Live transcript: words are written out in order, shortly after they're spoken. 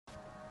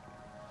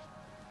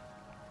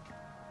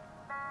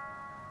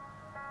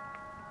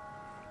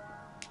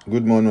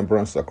Good morning,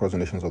 brothers across the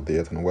nations of the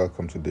earth, and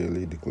welcome to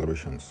Daily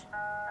Declarations.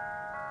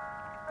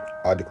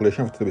 Our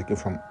declaration for today came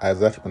from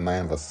Isaiah chapter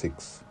 9, verse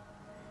 6.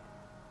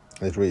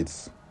 And it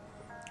reads,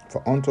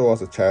 "For unto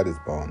us a child is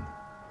born,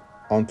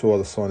 unto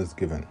us a son is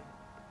given,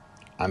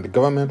 and the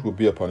government will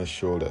be upon his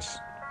shoulders,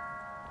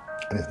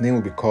 and his name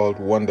will be called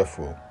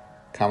Wonderful,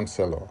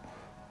 Counselor,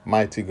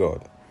 Mighty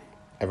God,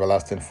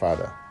 Everlasting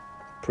Father,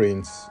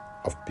 Prince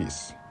of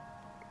Peace."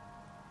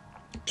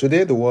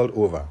 Today, the world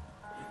over,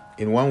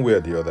 in one way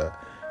or the other,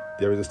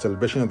 there is a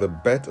celebration of the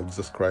birth of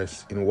Jesus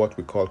Christ in what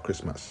we call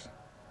Christmas.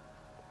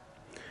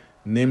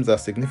 Names are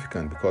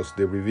significant because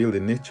they reveal the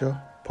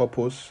nature,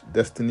 purpose,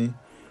 destiny,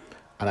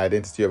 and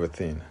identity of a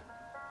thing.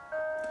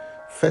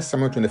 1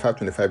 Samuel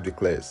 25:25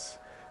 declares,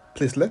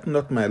 "Please let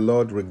not my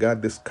Lord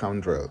regard this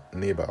scoundrel,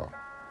 Nabal,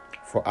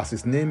 for as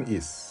his name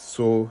is,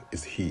 so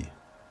is he."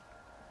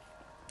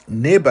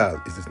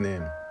 Nabal is his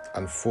name,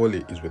 and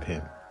folly is with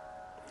him.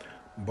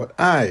 But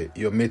I,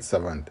 your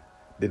maidservant,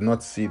 did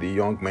not see the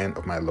young men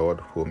of my Lord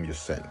whom you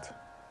sent.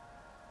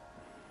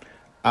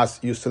 As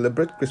you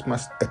celebrate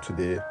Christmas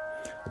today,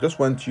 I just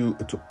want you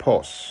to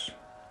pause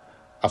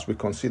as we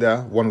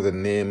consider one of the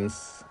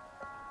names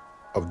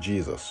of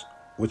Jesus,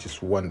 which is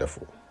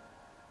wonderful.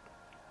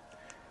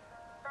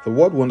 The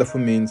word wonderful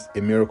means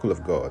a miracle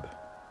of God,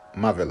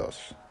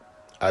 marvelous,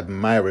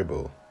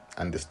 admirable,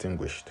 and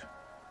distinguished.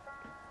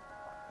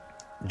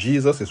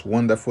 Jesus is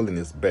wonderful in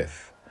his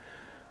birth.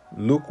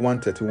 Luke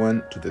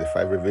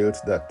 1:31-35 reveals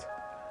that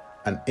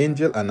an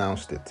angel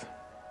announced it.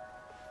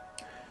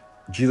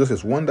 Jesus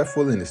is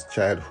wonderful in his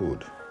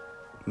childhood.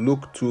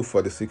 Luke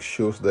 2:46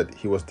 shows that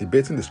he was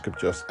debating the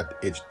scriptures at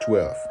age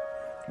 12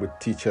 with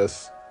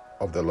teachers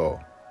of the law.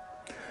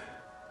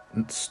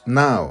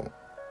 Now,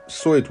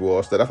 so it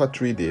was that after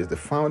 3 days they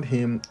found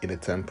him in a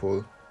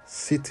temple,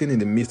 sitting in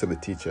the midst of the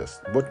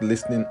teachers, both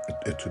listening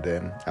to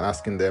them and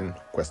asking them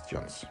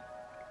questions.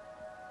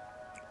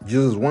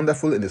 Jesus is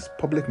wonderful in his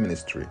public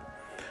ministry.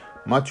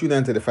 Matthew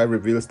 9:35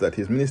 reveals that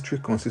his ministry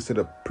consisted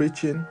of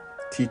preaching,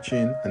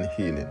 teaching, and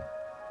healing.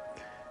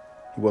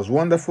 He was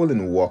wonderful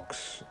in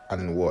works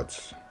and in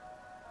words.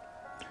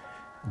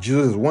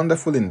 Jesus is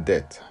wonderful in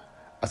death,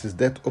 as his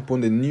death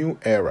opened a new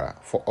era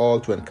for all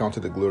to encounter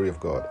the glory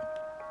of God.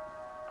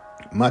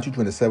 Matthew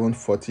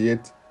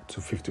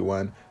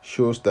 27:48-51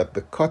 shows that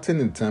the curtain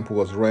in the temple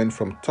was rent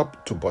from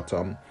top to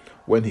bottom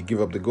when he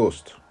gave up the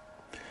ghost.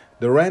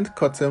 The rent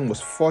curtain was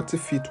 40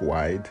 feet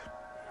wide,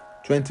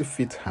 20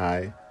 feet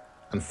high,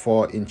 and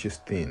 4 inches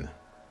thin.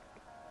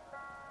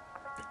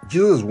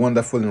 Jesus is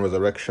wonderful in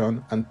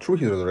resurrection, and through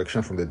his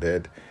resurrection from the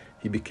dead,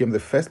 he became the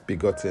first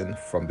begotten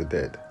from the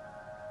dead.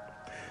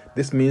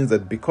 This means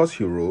that because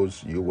he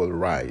rose, you will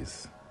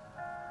rise.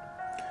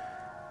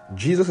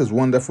 Jesus is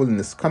wonderful in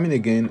his coming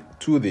again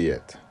to the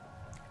earth.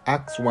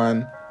 Acts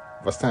 1,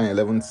 verse 10 and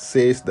 11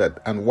 says that,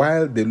 "And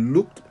while they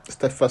looked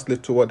steadfastly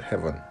toward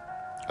heaven,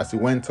 as he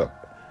went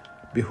up,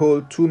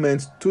 behold, 2 men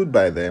stood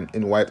by them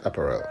in white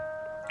apparel,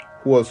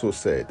 who also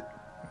said,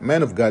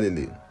 Men of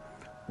Galilee,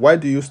 why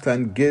do you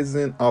stand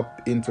gazing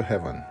up into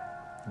heaven?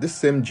 This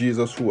same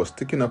Jesus who was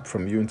taken up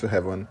from you into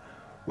heaven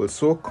will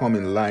so come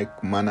in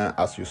like manner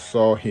as you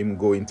saw him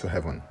go into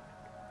heaven."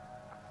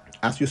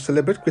 As you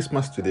celebrate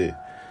Christmas today,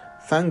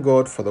 thank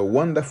God for the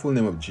wonderful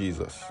name of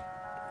Jesus,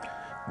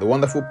 the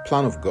wonderful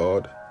plan of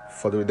God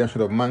for the redemption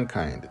of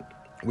mankind,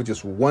 which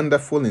is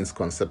wonderful in its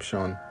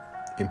conception,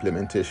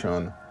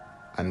 implementation,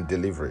 and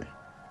delivery.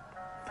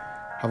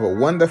 Have a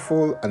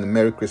wonderful and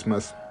Merry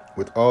Christmas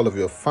with all of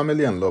your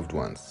family and loved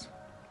ones.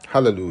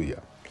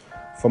 Hallelujah.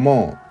 For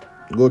more,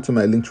 go to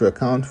my Linktree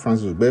account,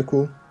 Francis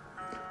Ubeku,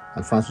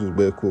 and Francis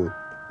Ubeku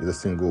is a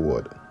single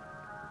word.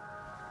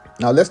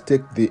 Now let's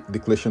take the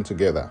declaration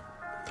together.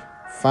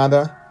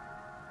 Father,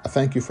 I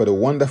thank you for the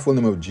wonderful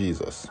name of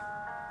Jesus.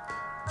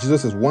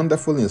 Jesus is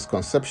wonderful in his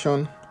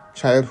conception,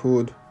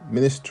 childhood,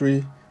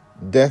 ministry,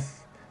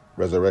 death,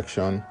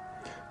 resurrection,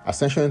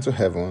 ascension into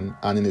heaven,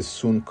 and in his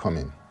soon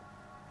coming.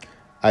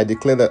 I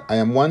declare that I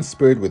am one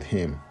spirit with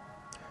him.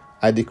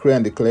 I decree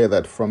and declare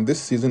that from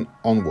this season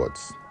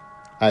onwards,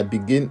 I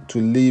begin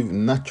to live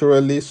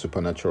naturally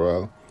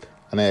supernatural,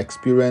 and I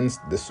experience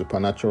the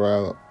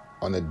supernatural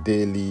on a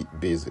daily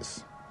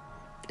basis.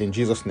 In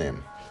Jesus'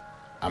 name,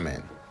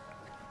 Amen.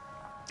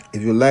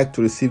 If you'd like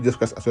to receive Jesus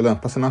Christ as well as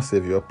personal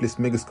Savior, please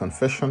make this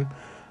confession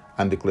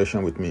and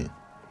declaration with me.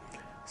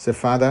 Say,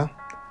 Father,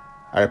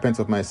 I repent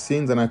of my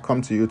sins and I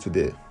come to you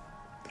today.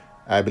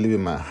 I believe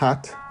in my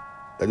heart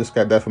that Jesus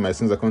Christ died for my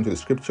sins according to the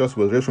scriptures,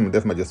 was raised from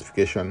death for my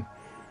justification.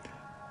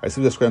 I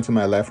receive Jesus Christ into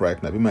my life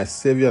right now. Be my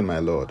Savior and my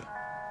Lord.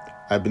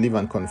 I believe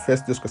and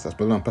confess Jesus Christ as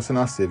my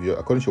personal Savior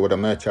according to your word.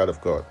 I'm now a child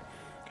of God.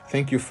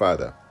 Thank you,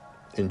 Father.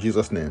 In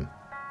Jesus' name,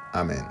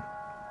 Amen.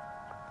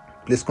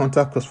 Please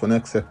contact us for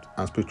next step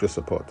and spiritual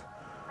support.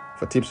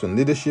 For tips on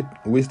leadership,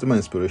 wisdom, and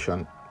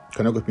inspiration,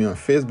 connect with me on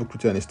Facebook,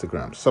 Twitter, and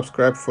Instagram.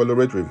 Subscribe, follow,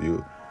 rate,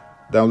 review,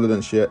 download,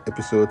 and share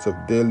episodes of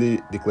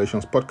Daily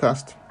Declarations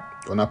podcast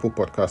on Apple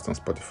Podcasts and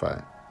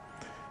Spotify.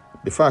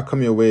 Before I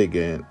come your way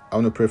again, I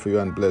want to pray for you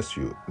and bless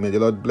you. May the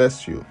Lord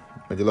bless you.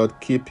 May the Lord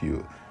keep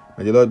you.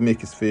 May the Lord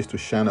make his face to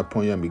shine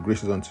upon you and be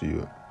gracious unto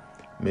you.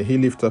 May he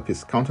lift up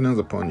his countenance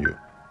upon you,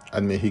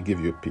 and may he give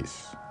you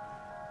peace.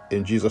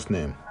 In Jesus'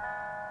 name,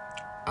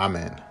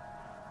 amen.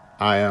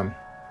 I am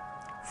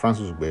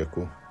Francis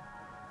Ubeku.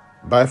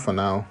 Bye for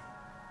now.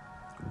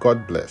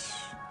 God bless,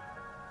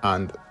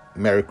 and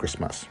Merry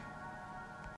Christmas.